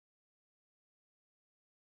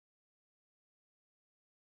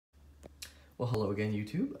Well, hello again,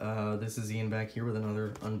 YouTube. This is Ian back here with another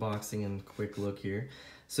unboxing and quick look here.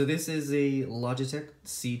 So this is a Logitech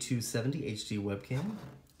C270 HD webcam.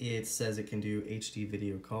 It says it can do HD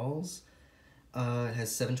video calls. It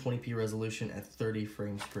has 720p resolution at 30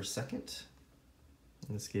 frames per second.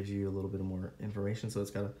 And this gives you a little bit more information. So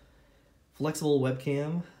it's got a flexible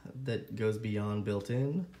webcam that goes beyond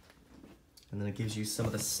built-in. And then it gives you some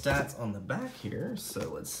of the stats on the back here.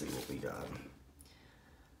 So let's see what we got.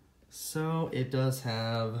 So it does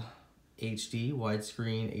have HD,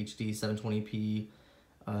 widescreen, HD 720p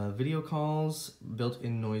video calls,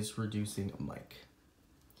 built-in noise reducing mic.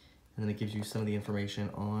 And then it gives you some of the information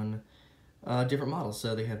on different models.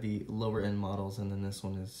 So they have the lower end models, and then this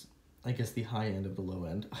one is, I guess, the high end of the low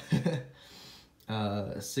end.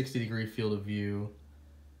 60-degree field of view,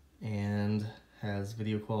 and has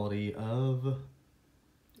video quality of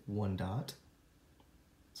 1 dot.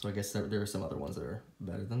 So I guess there are some other ones that are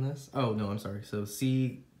better than this. Oh, no, I'm sorry. So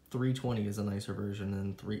C320 is a nicer version,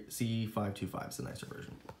 and C525 is a nicer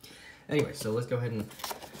version. Anyway, so let's go ahead and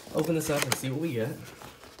open this up and see what we get.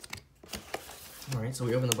 All right, so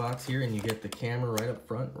we open the box here, and you get the camera right up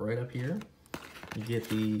front, right up here. You get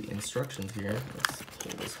the instructions here. Let's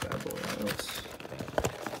pull this bad boy out.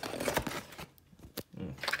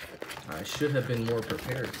 I should have been more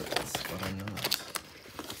prepared for this, but I'm not.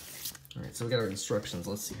 All right, so we got our instructions.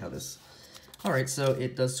 Let's see how this... All right, so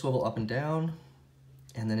it does swivel up and down,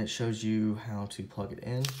 and then it shows you how to plug it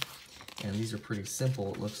in. And these are pretty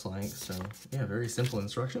simple, it looks like. So yeah, very simple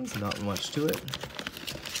instructions, not much to it.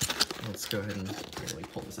 Let's go ahead and let me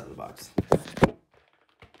pull this out of the box.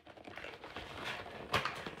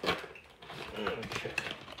 Okay.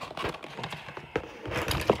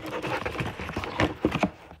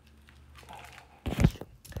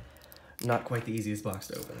 Not quite the easiest box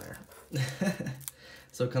to open there.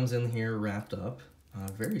 So it comes in here wrapped up,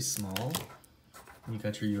 very small. You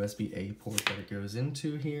got your USB-A port that it goes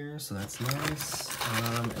into here, so that's nice.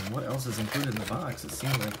 And what else is included in the box? It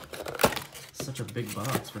seems like such a big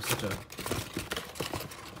box for such a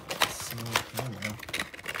small camera.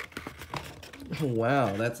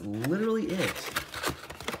 Wow, that's literally it.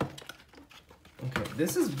 Okay,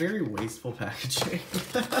 this is very wasteful packaging.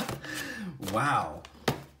 Wow.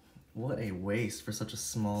 What a waste for such a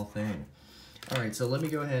small thing. All right, so let me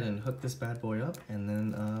go ahead and hook this bad boy up, and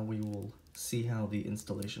then we will see how the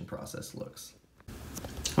installation process looks.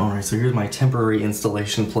 All right, so here's my temporary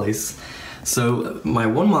installation place. So my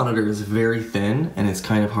one monitor is very thin, and it's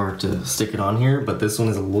kind of hard to stick it on here, but this one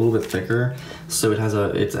is a little bit thicker, so it has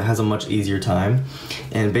a much easier time.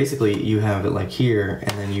 And basically, you have it like here,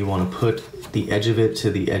 and then you want to put the edge of it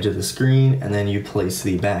to the edge of the screen, and then you place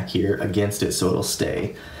the back here against it so it'll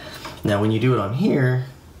stay. Now when you do it on here,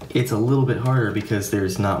 it's a little bit harder because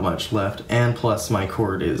there's not much left, and plus my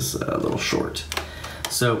cord is a little short.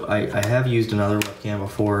 So I have used another webcam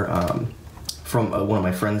before from one of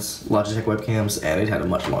my friend's Logitech webcams, and it had a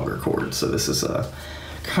much longer cord, so this is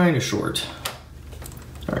kind of short.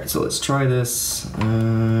 All right, so let's try this.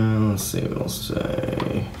 Let's see what it'll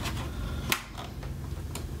say.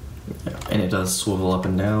 Yeah, and it does swivel up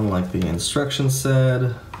and down like the instructions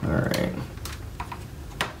said. All right.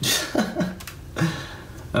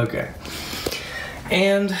 Okay,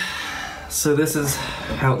 and so this is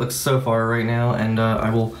how it looks so far right now, and I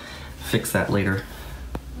will fix that later.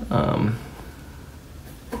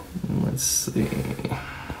 Let's see.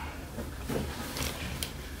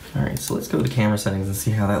 All right, so let's go to the camera settings and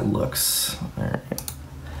see how that looks. All right.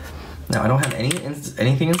 Now I don't have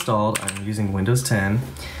anything installed. I'm using Windows 10,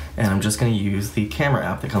 and I'm just going to use the camera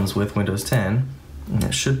app that comes with Windows 10. And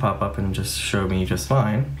it should pop up and just show me just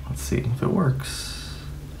fine. Let's see if it works.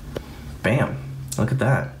 Bam, look at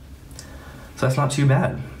that. So that's not too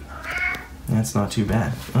bad. That's not too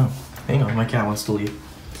bad. Oh, hang on, my cat wants to leave.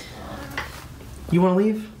 You wanna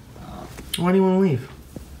leave? Why do you wanna leave?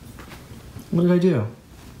 What did I do?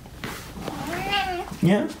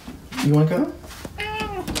 Yeah? You wanna go?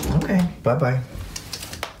 Okay, bye-bye.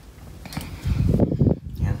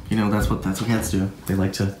 Yeah, you know, that's what cats do. They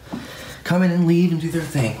like to come in and leave and do their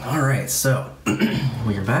thing. All right, so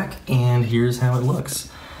we are back, and here's how it looks.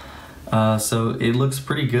 So it looks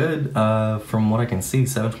pretty good from what I can see.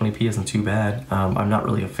 720p isn't too bad. I'm not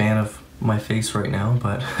really a fan of my face right now,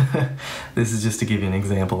 but this is just to give you an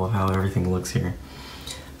example of how everything looks here.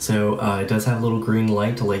 So it does have a little green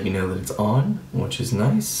light to let you know that it's on, which is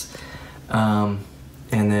nice. And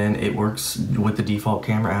then it works with the default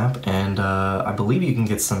camera app, and I believe you can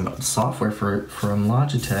get some software from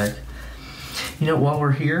Logitech. You know, while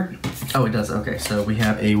we're here, oh, it does, okay, so we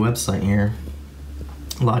have a website here,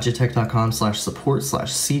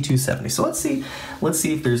 Logitech.com/support/C270. So let's see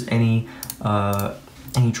if there's any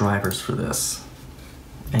drivers for this.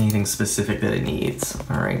 Anything specific that it needs.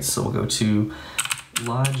 All right, so we'll go to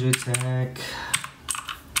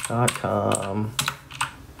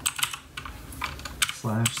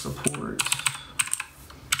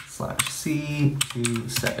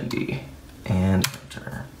and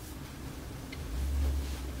enter.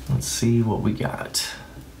 Let's see what we got.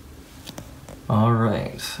 All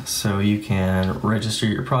right, so you can register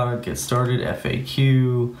your product, get started,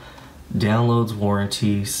 FAQ, downloads,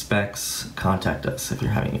 warranty, specs, contact us if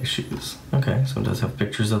you're having issues. Okay, so it does have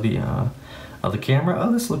pictures of the camera.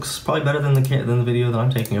 Oh, this looks probably better than the video that I'm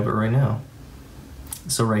taking of it right now.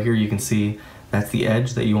 So right here you can see that's the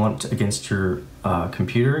edge that you want against your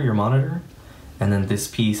computer, your monitor, and then this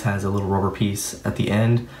piece has a little rubber piece at the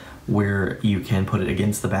end where you can put it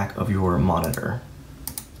against the back of your monitor.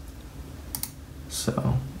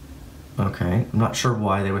 So, okay, I'm not sure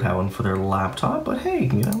why they would have one for their laptop, but hey,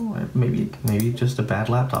 you know, maybe just a bad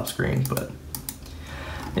laptop screen, but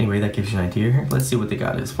anyway, that gives you an idea here. Let's see what they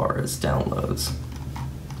got as far as downloads.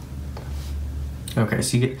 Okay,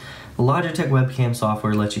 so you get Logitech webcam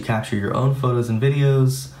software, lets you capture your own photos and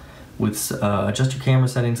videos, with adjust your camera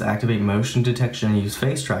settings, activate motion detection, and use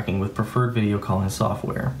face tracking with preferred video calling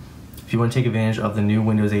software. If you want to take advantage of the new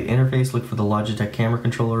Windows 8 interface, look for the Logitech camera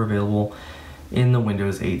controller available in the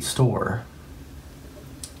Windows 8 store.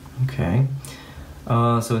 Okay,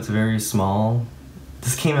 so it's very small.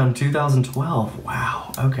 This came out in 2012.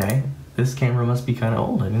 Wow, okay. This camera must be kind of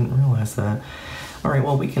old. I didn't realize that. All right,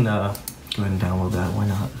 well, we can go ahead and download that. Why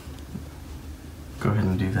not? Go ahead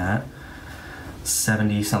and do that.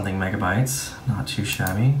 70 something megabytes, not too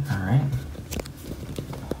shabby. All right.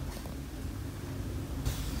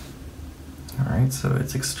 All right, so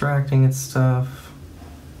it's extracting its stuff.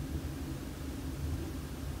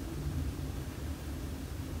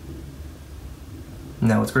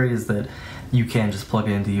 Now what's great is that you can just plug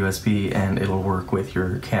it into USB and it'll work with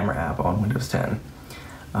your camera app on Windows 10.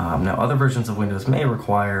 Now other versions of Windows may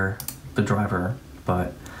require the driver,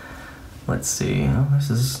 but let's see. Oh, this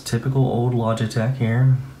is typical old Logitech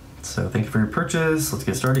here. So thank you for your purchase. Let's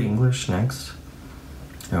get started. English next.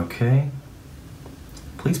 Okay.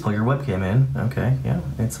 Please plug your webcam in. Okay, yeah,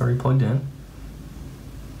 it's already plugged in.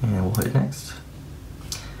 And we'll hit next.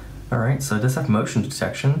 Alright, so it does have motion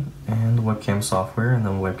detection and webcam software and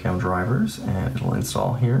then webcam drivers, and it'll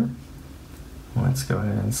install here. Let's go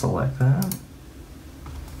ahead and select that.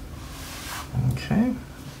 Okay.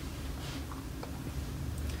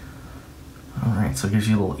 Alright, so it gives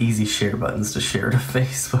you little easy share buttons to share to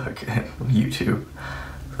Facebook and YouTube.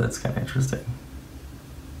 So that's kind of interesting.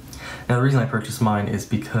 Now the reason I purchased mine is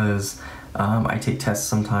because I take tests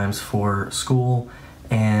sometimes for school,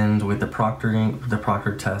 and with the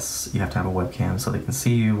proctored tests, you have to have a webcam so they can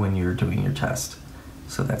see you when you're doing your test.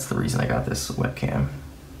 So that's the reason I got this webcam.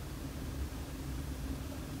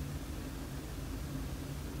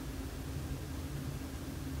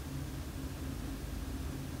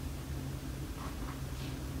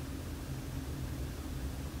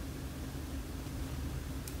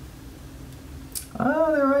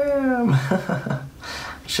 Oh, there I am!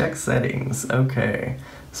 Check settings. Okay.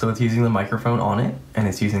 So it's using the microphone on it, and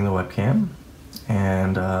it's using the webcam.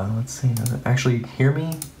 And let's see, does it actually hear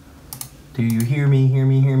me? Do you hear me, hear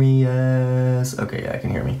me, hear me? Yes. Okay, yeah, I can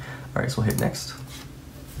hear me. All right, so we'll hit next.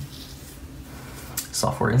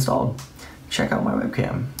 Software installed. Check out my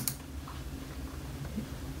webcam.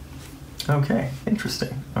 Okay,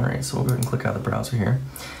 interesting. All right, so we'll go ahead and click out of the browser here.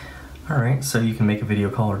 All right, so you can make a video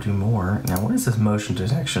call or do more. Now, what is this motion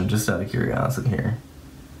detection, just out of curiosity here?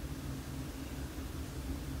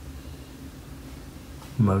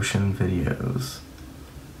 Motion videos,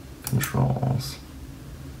 controls,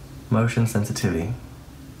 motion sensitivity.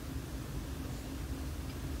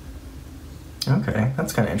 Okay,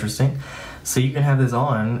 that's kind of interesting. So you can have this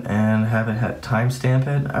on and have it timestamp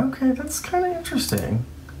it. Okay, that's kind of interesting.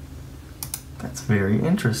 That's very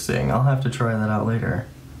interesting. I'll have to try that out later.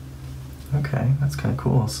 Okay, that's kind of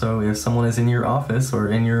cool. So if someone is in your office or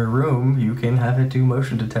in your room, you can have it do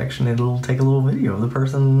motion detection. It'll take a little video of the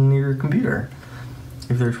person near your computer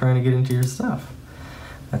if they're trying to get into your stuff.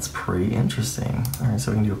 That's pretty interesting. All right,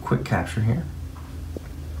 so we can do a quick capture here.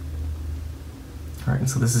 All right,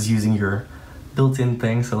 so this is using your built-in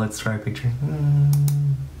thing, so let's try a picture.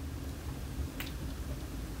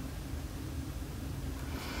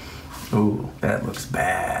 Oh, that looks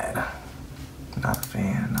bad. Not a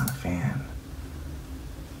fan, not a fan.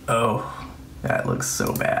 Oh, that looks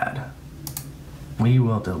so bad. We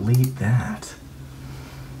will delete that.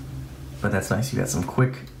 but that's nice. You got some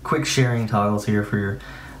quick sharing toggles here for your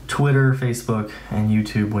Twitter, Facebook, and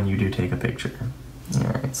YouTube when you do take a picture. All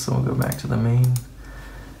right, so we'll go back to the main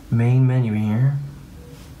menu here.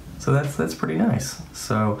 So that's pretty nice.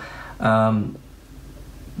 So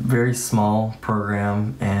very small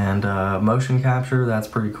program, and motion capture, that's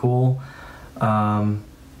pretty cool.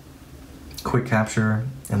 Quick capture,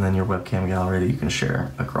 and then your webcam gallery that you can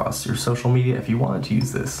share across your social media if you wanted to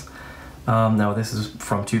use this. Now this is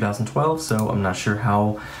from 2012, so I'm not sure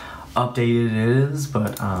how updated it is,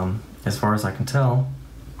 but as far as I can tell,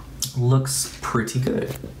 looks pretty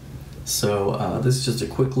good. So this is just a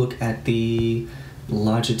quick look at the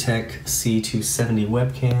Logitech C270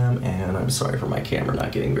 webcam, and I'm sorry for my camera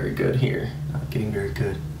not getting very good here. Not getting very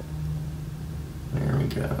good. There we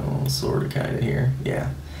go, sort of, kind of here,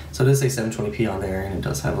 yeah. So it does say 720p on there, and it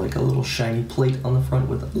does have like a little shiny plate on the front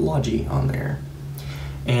with Logi on there.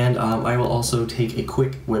 And I will also take a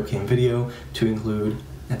quick webcam video to include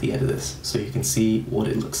at the end of this, so you can see what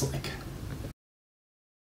it looks like.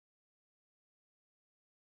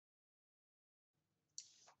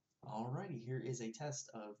 Alrighty, here is a test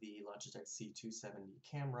of the Logitech C270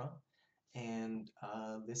 camera, and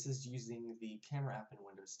this is using the camera app in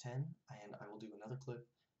Windows 10, and I will do another clip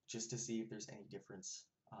just to see if there's any difference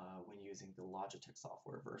when using the Logitech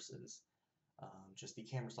software versus just the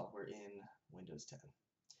camera software in Windows 10.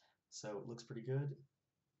 So it looks pretty good.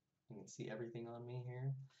 You can see everything on me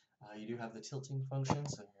here. You do have the tilting function,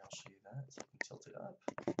 so here I'll show you that. So you can tilt it up,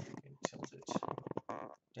 you can tilt it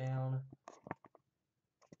down.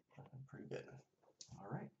 Pretty good.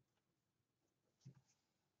 Alright.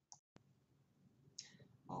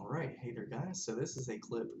 Alright, hey there guys. So this is a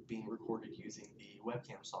clip being recorded using the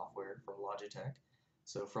webcam software from Logitech.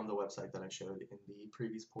 So from the website that I showed in the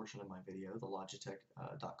previous portion of my video, the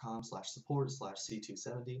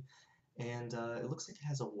logitech.com/support/C270. And it looks like it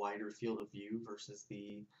has a wider field of view versus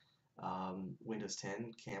the Windows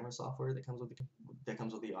 10 camera software that comes with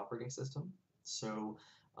the operating system. So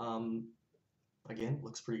again,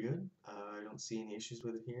 looks pretty good. I don't see any issues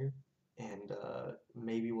with it here, and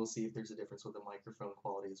maybe we'll see if there's a difference with the microphone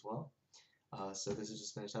quality as well. So this is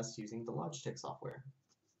just finished test using the Logitech software.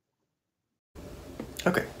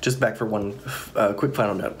 Okay, just back for one quick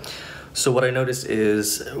final note. So what I noticed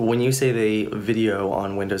is when you save a video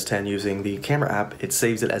on Windows 10 using the camera app, it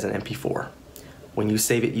saves it as an MP4. When you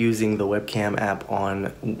save it using the webcam app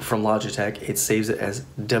from Logitech, it saves it as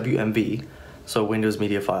WMV, so Windows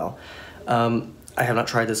Media File. I have not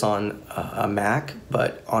tried this on a Mac,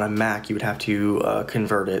 but on a Mac you would have to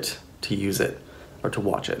convert it to use it or to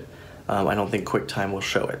watch it. I don't think QuickTime will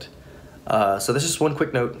show it. So this is just one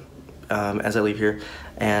quick note as I leave here,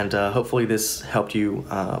 and hopefully this helped you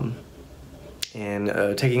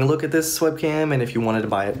in taking a look at this webcam. And if you wanted to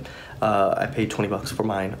buy it, I paid 20 bucks for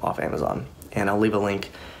mine off Amazon, and I'll leave a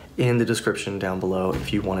link in the description down below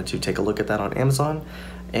if you wanted to take a look at that on Amazon.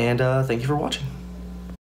 And thank you for watching.